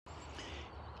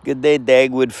Good day,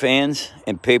 Dagwood fans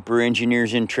and paper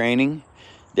engineers in training.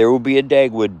 There will be a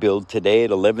Dagwood build today at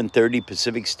 11:30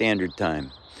 Pacific Standard Time.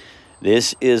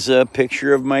 This is a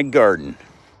picture of my garden.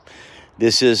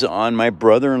 This is on my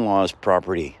brother-in-law's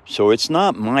property, so it's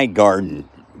not my garden,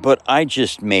 but I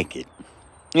just make it.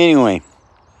 Anyway,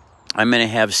 I'm going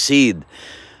to have seed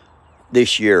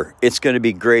this year. It's going to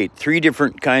be great. 3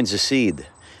 different kinds of seed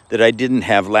that I didn't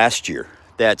have last year.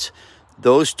 That's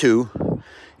those 2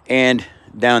 and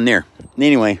down there.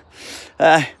 Anyway,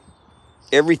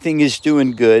 everything is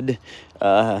doing good.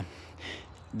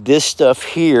 This stuff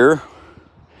here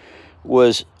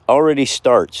was already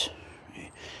starts.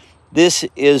 This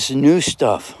is new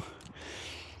stuff.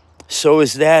 So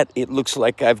is that. It looks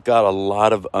like I've got a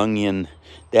lot of onion.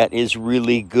 That is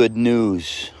really good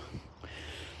news,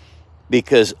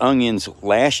 because onions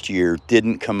last year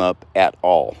didn't come up at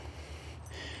all.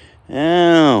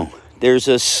 Oh, there's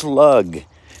a slug.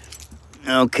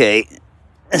 Okay,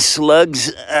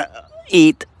 slugs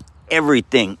eat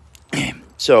everything.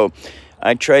 So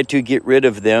I tried to get rid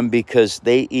of them because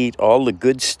they eat all the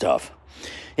good stuff.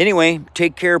 Anyway,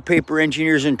 take care, paper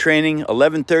engineers in training,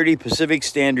 11:30 Pacific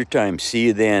Standard Time. See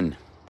you then.